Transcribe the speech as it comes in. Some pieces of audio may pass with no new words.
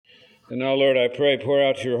And now, Lord, I pray, pour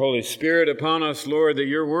out your Holy Spirit upon us, Lord, that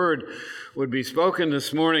your word would be spoken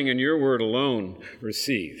this morning and your word alone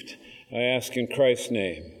received. I ask in Christ's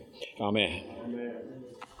name. Amen. Amen.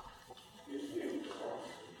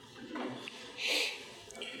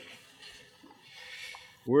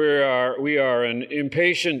 We are an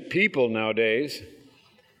impatient people nowadays.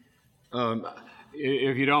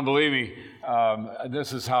 If you don't believe me,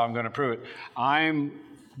 this is how I'm going to prove it. I'm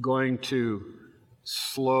going to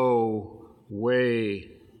slow way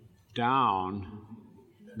down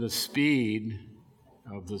the speed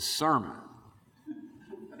of the sermon.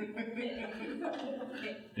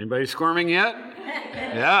 Anybody squirming yet?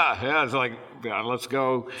 Yeah, it's like, God, let's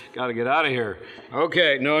go, got to get out of here.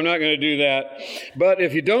 Okay, no, I'm not going to do that. But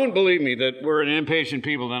if you don't believe me that we're an impatient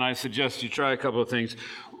people, then I suggest you try a couple of things.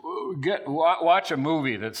 Watch a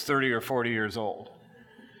movie that's 30 or 40 years old.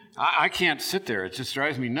 I can't sit there. It just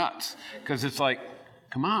drives me nuts because it's like,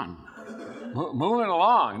 come on, move it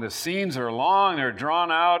along. The scenes are long. They're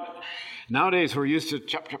drawn out. Nowadays, we're used to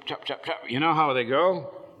chop, chop, chop, chop, chop. You know how they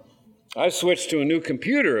go? I switched to a new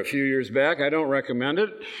computer a few years back. I don't recommend it.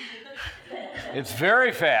 It's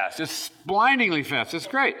very fast. It's blindingly fast. It's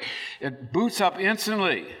great. It boots up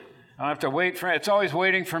instantly. I don't have to wait for it. It's always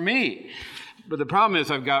waiting for me. But the problem is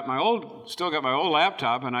still got my old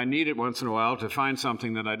laptop, and I need it once in a while to find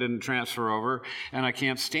something that I didn't transfer over, and I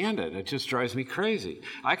can't stand it. It just drives me crazy.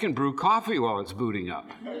 I can brew coffee while it's booting up.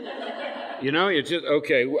 You know, it's just,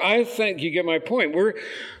 okay, I think you get my point.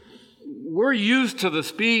 We're used to the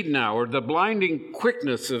speed now, or the blinding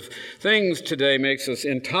quickness of things today makes us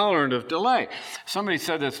intolerant of delay. Somebody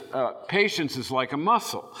said this, patience is like a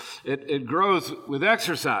muscle. It grows with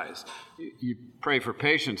exercise. You pray for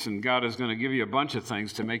patience, and God is going to give you a bunch of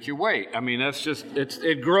things to make you wait. I mean, that's just,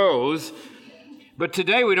 it grows. But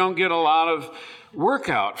today we don't get a lot of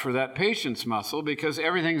workout for that patience muscle because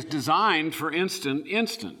everything's designed for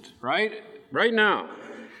instant, right? Right now.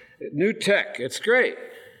 New tech, it's great.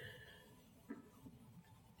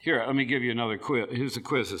 Here, let me give you another quiz. Here's a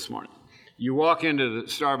quiz this morning. You walk into the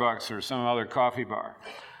Starbucks or some other coffee bar.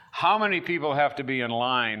 How many people have to be in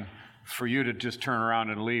line for you to just turn around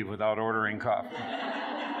and leave without ordering coffee?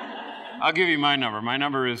 I'll give you my number. My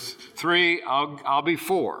number is 3. I'll be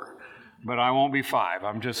 4, but I won't be 5.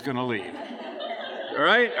 I'm just going to leave. All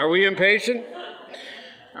right? Are we impatient?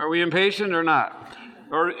 Are we impatient or not?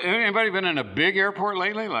 Or anybody been in a big airport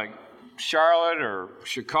lately, like Charlotte or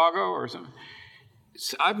Chicago or something?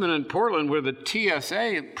 I've been in Portland where the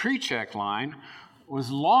TSA pre-check line was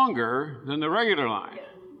longer than the regular line.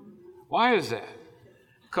 Why is that?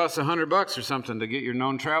 It costs $100 or something to get your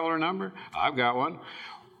known traveler number. I've got one.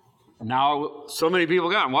 Now, so many people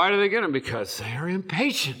got them. Why do they get them? Because they're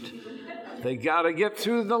impatient. They got to get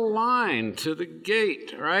through the line to the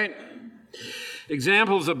gate, right?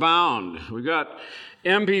 Examples abound. We've got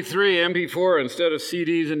MP3, MP4 instead of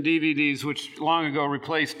CDs and DVDs, which long ago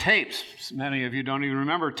replaced tapes. Many of you don't even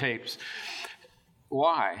remember tapes.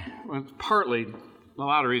 Why? Well, partly, a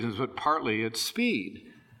lot of reasons, but partly it's speed.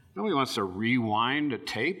 Nobody wants to rewind a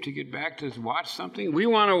tape to get back to watch something. We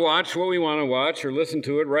want to watch what we want to watch or listen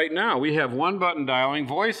to it right now. We have one-button dialing,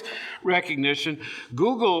 voice recognition,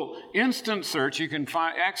 Google instant search. You can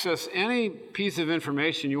access any piece of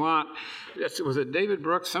information you want. Was it David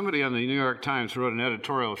Brooks? Somebody on the New York Times wrote an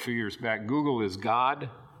editorial a few years back, Google is God.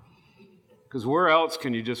 Because where else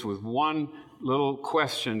can you just with one little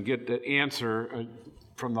question get the answer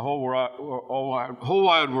from the whole wide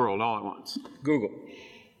world all at once? Google.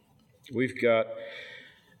 We've got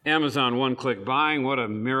Amazon one-click buying. What a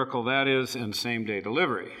miracle that is, and same-day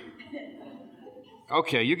delivery.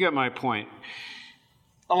 Okay, you get my point.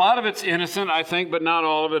 A lot of it's innocent, I think, but not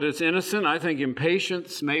all of it is innocent. I think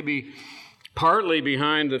impatience may be partly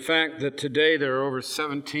behind the fact that today there are over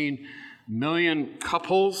 17 million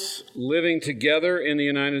couples living together in the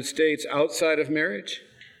United States outside of marriage.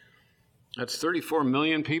 That's 34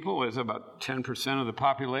 million people. It's about 10% of the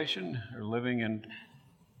population are living in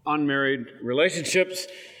unmarried relationships.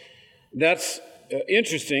 That's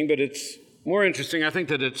interesting, but it's more interesting, I think,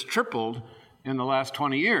 that it's tripled in the last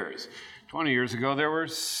 20 years. 20 years ago, there were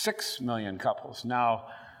 6 million couples. Now,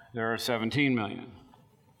 there are 17 million.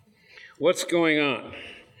 What's going on?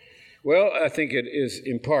 Well, I think it is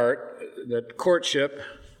in part that courtship,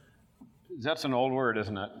 that's an old word,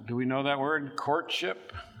 isn't it? Do we know that word?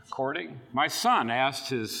 Courtship? Courting? My son asked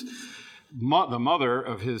the mother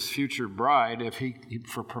of his future bride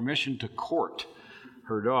for permission to court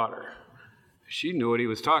her daughter. She knew what he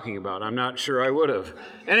was talking about. I'm not sure I would have.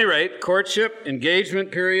 At any rate, courtship, engagement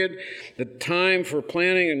period, the time for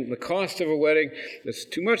planning and the cost of a wedding, it's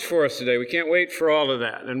too much for us today. We can't wait for all of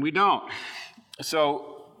that, and we don't.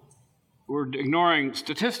 So we're ignoring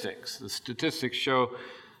statistics. The statistics show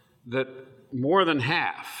that more than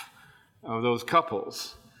half of those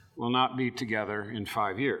couples will not be together in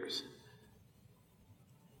 5 years.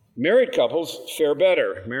 Married couples fare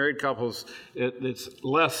better. Married couples, it's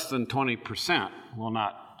less than 20% will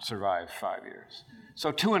not survive 5 years.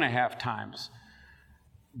 So 2.5 times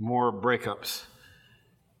more breakups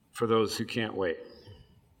for those who can't wait.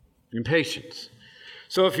 Impatience.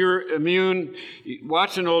 So if you're immune,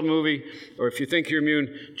 watch an old movie, or if you think you're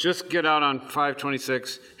immune, just get out on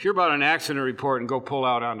 526, hear about an accident report, and go pull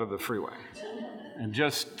out onto the freeway. And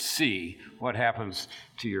just see what happens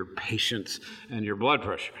to your patience and your blood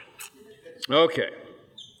pressure. Okay.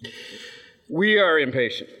 We are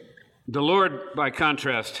impatient. The Lord, by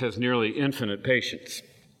contrast, has nearly infinite patience.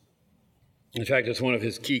 In fact, it's one of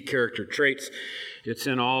his key character traits. It's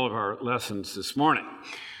in all of our lessons this morning.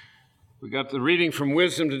 We got the reading from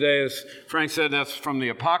Wisdom today. As Frank said, that's from the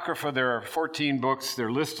Apocrypha. There are 14 books.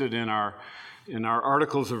 They're listed in our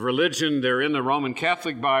articles of religion. They're in the Roman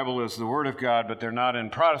Catholic Bible as the Word of God, but they're not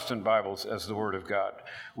in Protestant Bibles as the Word of God.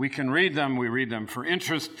 We can read them. We read them for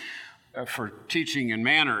interest, for teaching and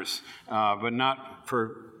manners, but not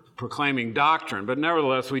for proclaiming doctrine. But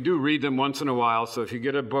nevertheless, we do read them once in a while. So if you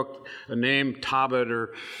get a book, a name, Tobit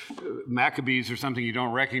or Maccabees or something you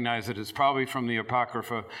don't recognize it, it's probably from the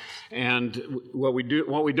Apocrypha. And what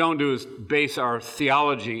we don't do is base our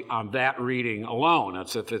theology on that reading alone.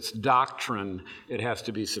 That's if it's doctrine, it has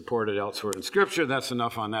to be supported elsewhere in Scripture. That's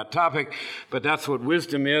enough on that topic. But that's what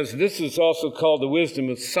wisdom is. This is also called the wisdom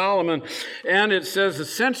of Solomon. And it says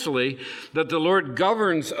essentially that the Lord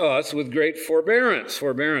governs us with great forbearance.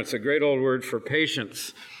 Forbearance, a great old word for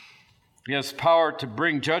patience. He has power to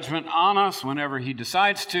bring judgment on us whenever he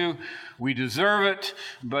decides to. We deserve it,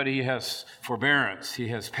 but he has forbearance. He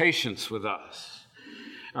has patience with us.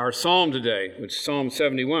 Our psalm today, which is Psalm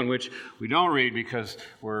 71, which we don't read because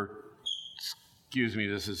excuse me,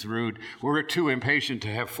 this is rude. We're too impatient to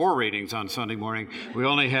have 4 readings on Sunday morning. We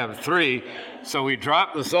only have 3, so we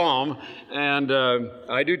drop the psalm, and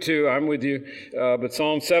I do too. I'm with you. But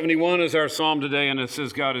Psalm 71 is our psalm today, and it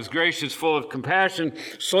says, God is gracious, full of compassion,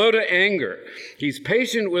 slow to anger. He's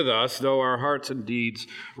patient with us, though our hearts and deeds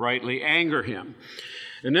rightly anger him.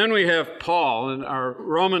 And then we have Paul in our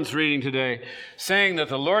Romans reading today saying that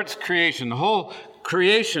the Lord's creation, the whole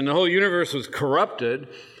universe was corrupted,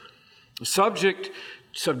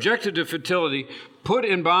 subjected to futility, put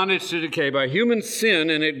in bondage to decay by human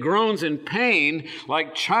sin, and it groans in pain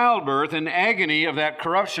like childbirth and agony of that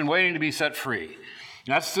corruption waiting to be set free.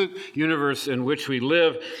 That's the universe in which we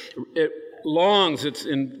live. It longs, it's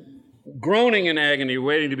in groaning in agony,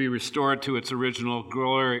 waiting to be restored to its original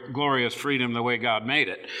glorious freedom the way God made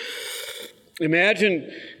it. Imagine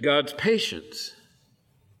God's patience,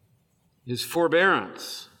 his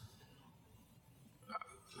forbearance.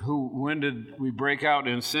 When did we break out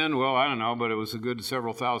in sin? Well, I don't know, but it was a good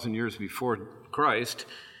several thousand years before Christ.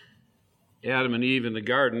 Adam and Eve in the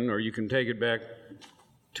garden, or you can take it back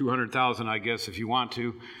 200,000, I guess, if you want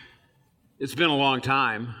to. It's been a long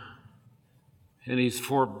time, and he's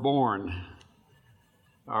forborne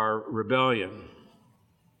our rebellion.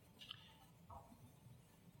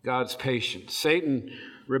 God's patience. Satan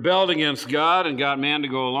rebelled against God and got man to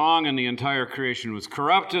go along, and the entire creation was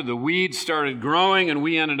corrupted. The weeds started growing, and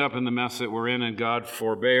we ended up in the mess that we're in, and God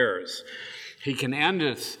forbears. He can end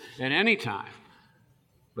us at any time,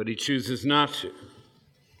 but he chooses not to.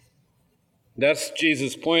 That's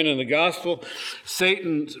Jesus' point in the gospel.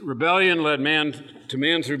 Satan's rebellion led man to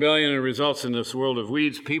man's rebellion and results in this world of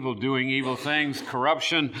weeds, people doing evil things,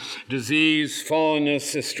 corruption, disease,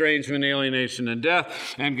 fallenness, estrangement, alienation, and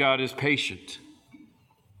death, and God is patient.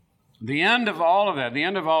 The end of all of that, the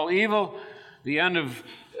end of all evil, the end of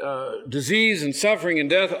disease and suffering and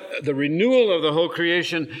death, the renewal of the whole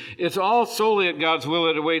creation, it's all solely at God's will.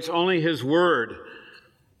 It awaits only his word.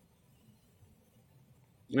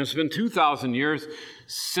 And it's been 2,000 years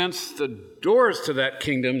since the doors to that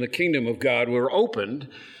kingdom, the kingdom of God, were opened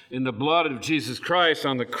in the blood of Jesus Christ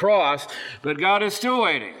on the cross, but God is still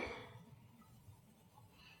waiting.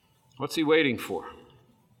 What's he waiting for?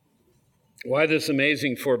 Why this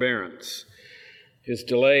amazing forbearance? His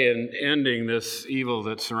delay in ending this evil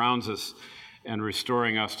that surrounds us and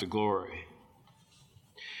restoring us to glory.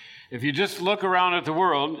 If you just look around at the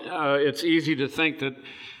world, it's easy to think that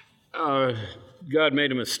God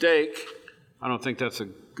made a mistake. I don't think that's a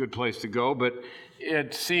good place to go, but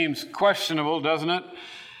it seems questionable, doesn't it?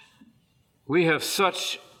 We have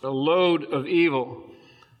such a load of evil.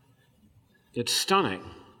 It's stunning.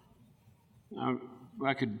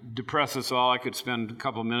 I could depress us all. I could spend a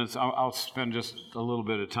couple of minutes. I'll spend just a little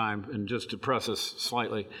bit of time and just depress us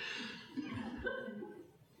slightly.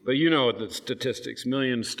 But you know the statistics.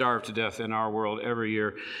 Millions starve to death in our world every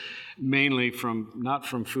year, mainly not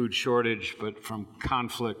from food shortage, but from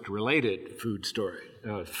conflict-related food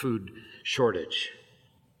shortage.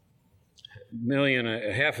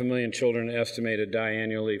 500,000 children estimated die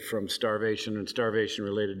annually from starvation and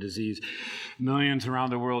starvation-related disease. Millions around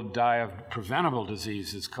the world die of preventable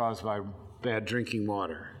diseases caused by bad drinking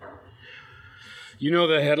water. You know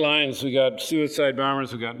the headlines. We got suicide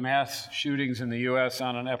bombers. We got mass shootings in the U.S.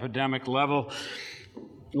 on an epidemic level.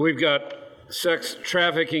 We've got sex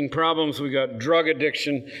trafficking problems. We got drug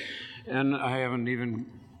addiction. And I haven't even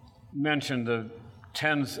mentioned the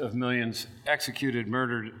tens of millions executed,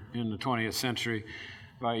 murdered in the 20th century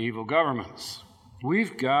by evil governments.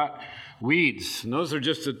 We've got weeds, and those are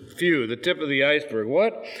just a few, the tip of the iceberg.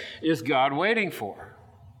 What is God waiting for?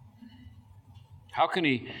 How can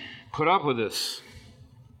he put up with this?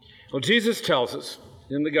 Well, Jesus tells us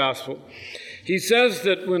in the gospel, he says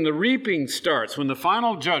that when the reaping starts, when the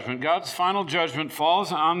final judgment, God's final judgment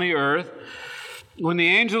falls on the earth, when the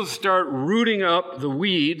angels start rooting up the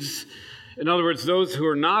weeds, in other words, those who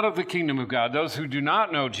are not of the kingdom of God, those who do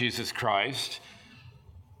not know Jesus Christ,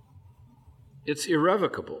 it's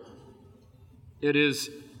irrevocable. It is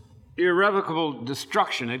irrevocable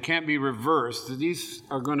destruction. It can't be reversed. These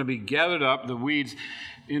are going to be gathered up, the weeds,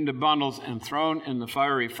 into bundles and thrown in the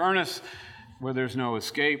fiery furnace where there's no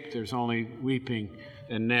escape. There's only weeping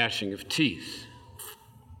and gnashing of teeth.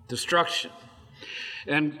 Destruction.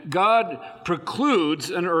 And God precludes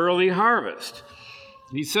an early harvest.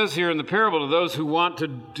 He says here in the parable to those who want to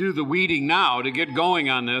do the weeding now, to get going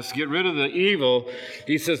on this, get rid of the evil,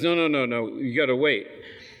 he says, no, you got to wait.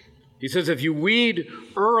 He says if you weed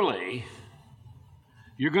early,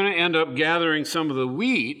 you're going to end up gathering some of the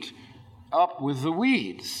wheat up with the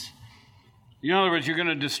weeds. In other words, you're going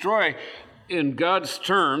to destroy, in God's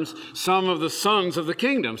terms, some of the sons of the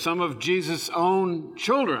kingdom, some of Jesus' own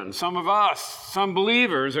children, some of us, some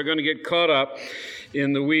believers are going to get caught up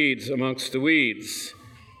in the weeds, amongst the weeds.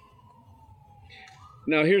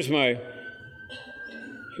 Now, here's my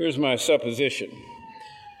supposition.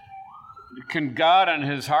 Can God and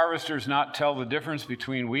his harvesters not tell the difference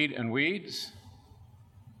between wheat and weeds?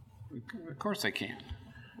 Of course they can.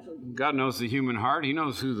 God knows the human heart. He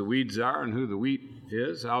knows who the weeds are and who the wheat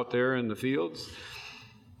is out there in the fields.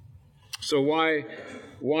 So why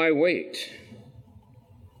wait?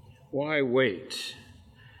 Why wait?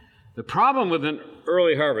 The problem with an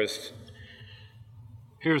early harvest,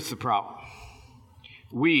 here's the problem.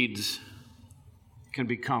 Weeds can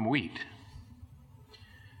become wheat.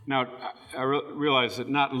 Now, I realize that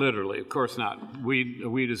not literally, of course not. A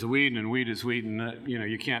weed is a weed, and wheat is wheat, and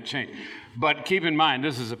you can't change. But keep in mind,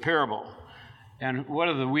 this is a parable. And what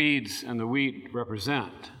do the weeds and the wheat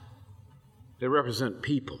represent? They represent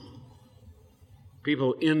people.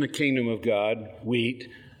 People in the kingdom of God, wheat,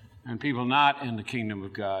 and people not in the kingdom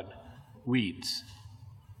of God, weeds.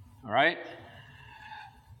 All right?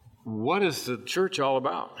 What is the church all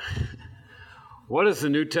about? What is the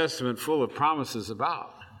New Testament full of promises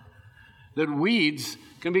about? That weeds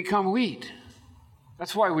can become wheat.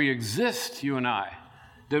 That's why we exist, you and I.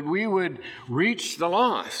 That we would reach the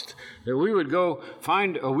lost. That we would go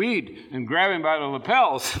find a weed and grab him by the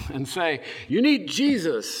lapels and say, you need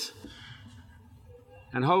Jesus.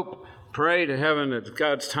 And hope, pray to heaven that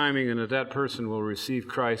God's timing and that person will receive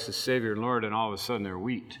Christ as Savior and Lord, and all of a sudden they're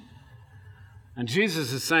wheat. And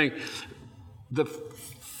Jesus is saying, the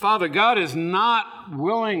Father God is not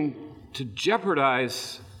willing to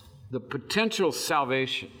jeopardize the potential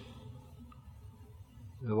salvation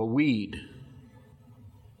of a weed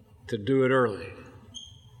to do it early.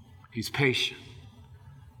 He's patient.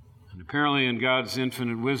 And apparently in God's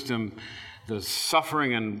infinite wisdom, the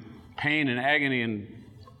suffering and pain and agony and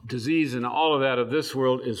disease and all of that of this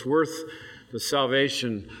world is worth the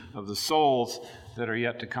salvation of the souls that are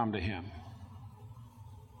yet to come to him.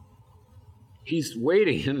 He's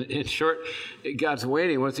waiting. In short, God's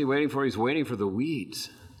waiting. What's he waiting for? He's waiting for the weeds.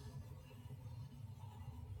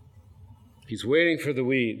 He's waiting for the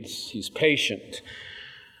weeds. He's patient,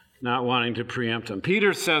 not wanting to preempt them.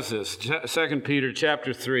 Peter says this, 2 Peter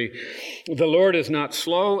chapter 3, the Lord is not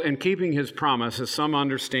slow in keeping his promise, as some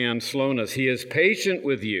understand slowness. He is patient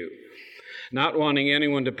with you, not wanting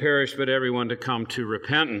anyone to perish, but everyone to come to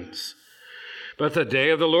repentance. But the day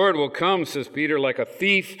of the Lord will come, says Peter, like a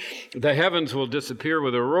thief. The heavens will disappear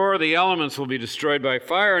with a roar. The elements will be destroyed by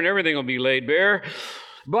fire, and everything will be laid bare.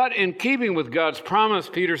 But in keeping with God's promise,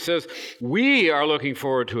 Peter says, we are looking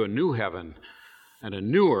forward to a new heaven and a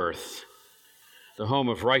new earth, the home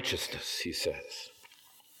of righteousness, he says.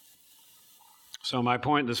 So my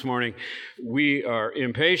point this morning, we are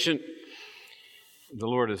impatient The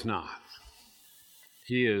Lord is not.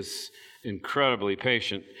 He is incredibly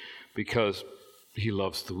patient because he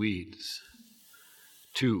loves the weeds.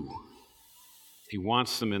 2, he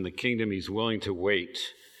wants them in the kingdom. He's willing to wait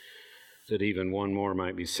that even one more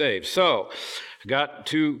might be saved. So, I got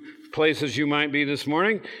 2 places you might be this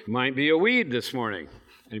morning. You might be a weed this morning.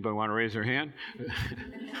 Anybody want to raise their hand?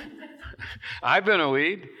 I've been a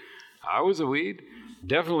weed. I was a weed.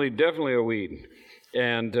 Definitely a weed.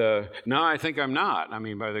 And now I think I'm not. I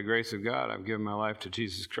mean, by the grace of God, I've given my life to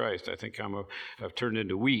Jesus Christ. I think I've turned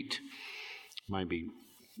into wheat. Might be,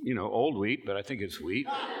 old wheat, but I think it's wheat.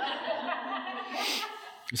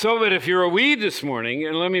 So, but if you're a weed this morning,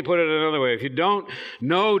 and let me put it another way, if you don't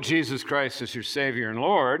know Jesus Christ as your Savior and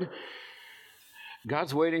Lord,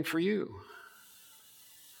 God's waiting for you.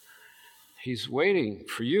 He's waiting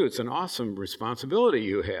for you. It's an awesome responsibility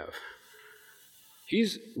you have.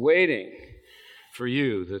 He's waiting for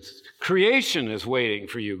you. The creation is waiting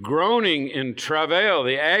for you, groaning in travail,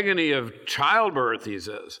 the agony of childbirth, he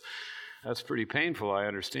says. That's pretty painful, I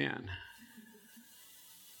understand.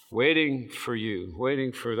 Waiting for you,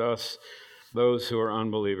 waiting for us, those who are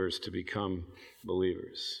unbelievers, to become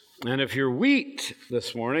believers. And if you're wheat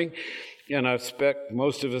this morning, and I expect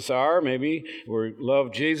most of us are, maybe we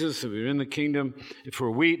love Jesus, we're in the kingdom. If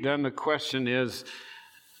we're wheat, then the question is,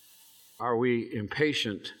 are we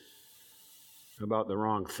impatient about the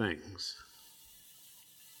wrong things?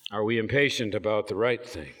 Are we impatient about the right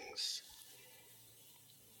things?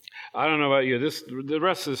 I don't know about you. The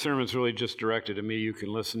rest of the sermon is really just directed to me. You can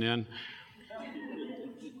listen in.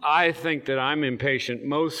 I think that I'm impatient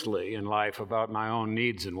mostly in life about my own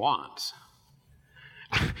needs and wants.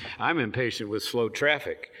 I'm impatient with slow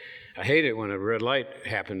traffic. I hate it when a red light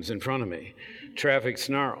happens in front of me. Traffic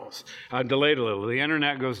snarls. I'm delayed a little. The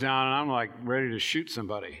internet goes down and I'm like ready to shoot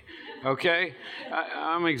somebody. Okay?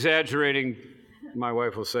 I'm exaggerating. My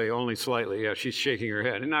wife will say only slightly. Yeah, she's shaking her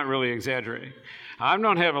head. I'm not really exaggerating. I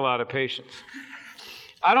don't have a lot of patience.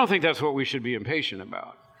 I don't think that's what we should be impatient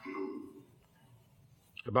about.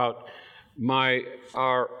 About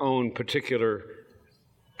our own particular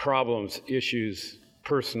problems, issues,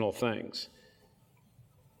 personal things.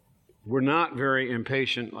 We're not very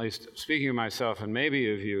impatient, at least speaking of myself and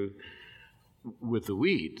maybe of you, with the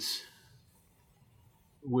weeds,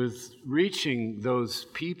 with reaching those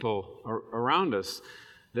people around us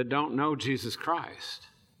that don't know Jesus Christ,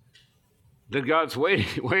 that God's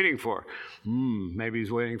waiting for. Maybe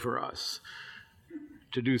he's waiting for us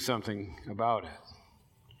to do something about it.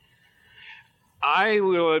 I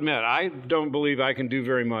will admit, I don't believe I can do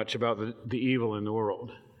very much about the evil in the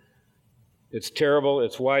world. It's terrible,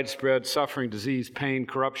 it's widespread, suffering, disease, pain,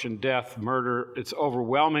 corruption, death, murder. It's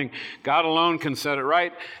overwhelming. God alone can set it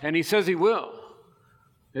right, and he says he will.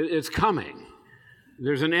 It's coming.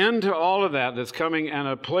 There's an end to all of that that's coming, and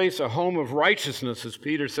a home of righteousness, as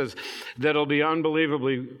Peter says, that'll be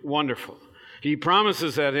unbelievably wonderful. He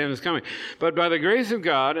promises that end is coming. But by the grace of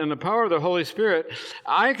God and the power of the Holy Spirit,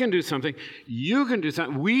 I can do something, you can do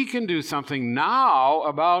something, we can do something now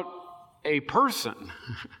about a person.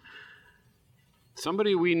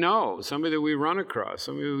 Somebody we know, somebody that we run across,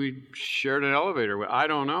 somebody we shared an elevator with. I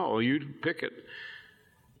don't know. You pick it.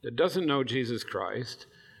 That doesn't know Jesus Christ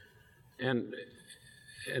and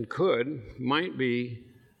might be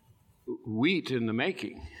wheat in the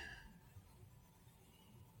making.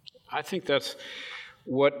 I think that's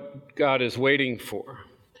what God is waiting for,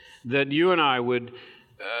 that you and I would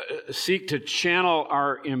seek to channel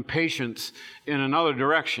our impatience in another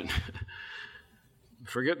direction.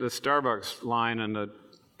 Forget the Starbucks line and the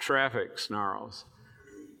traffic snarls.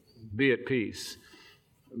 Be at peace.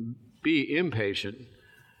 Be impatient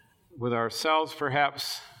with ourselves,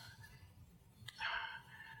 perhaps,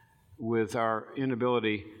 with our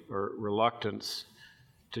inability or reluctance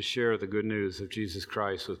to share the good news of Jesus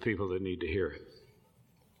Christ with people that need to hear it.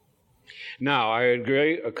 Now, I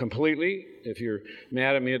agree completely. If you're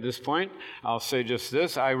mad at me at this point, I'll say just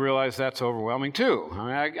this. I realize that's overwhelming too. I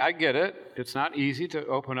mean, I get it. It's not easy to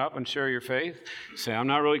open up and share your faith. Say, I'm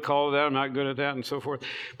not really called to that, I'm not good at that, and so forth.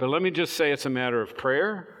 But let me just say it's a matter of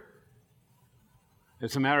prayer.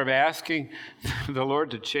 It's a matter of asking the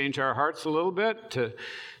Lord to change our hearts a little bit,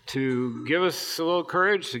 to give us a little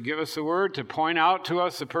courage, to give us a word, to point out to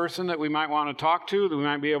us the person that we might want to talk to, that we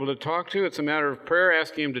might be able to talk to. It's a matter of prayer,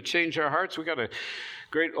 asking him to change our hearts. We got a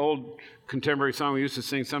great old contemporary song. We used to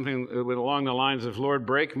sing something along the lines of, Lord,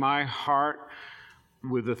 break my heart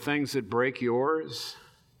with the things that break yours.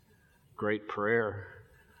 Great prayer.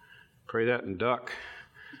 Pray that and duck.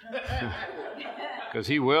 Because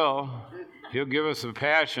he will. He'll give us a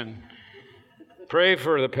passion. Pray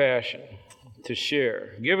for the passion. to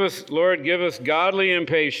share. Lord, give us godly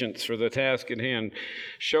impatience for the task at hand.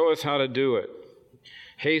 Show us how to do it.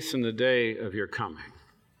 Hasten the day of your coming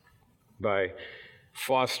by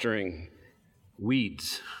fostering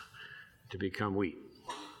weeds to become wheat.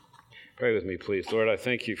 Pray with me, please. Lord, I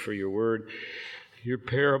thank you for your word, your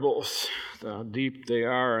parables, how deep they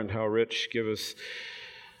are and how rich. Give us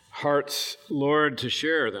hearts, Lord, to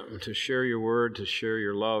share them, to share your word, to share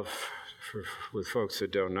your love with folks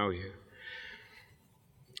that don't know you.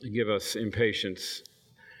 Give us impatience,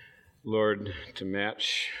 Lord, to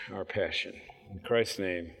match our passion. In Christ's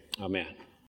name, amen.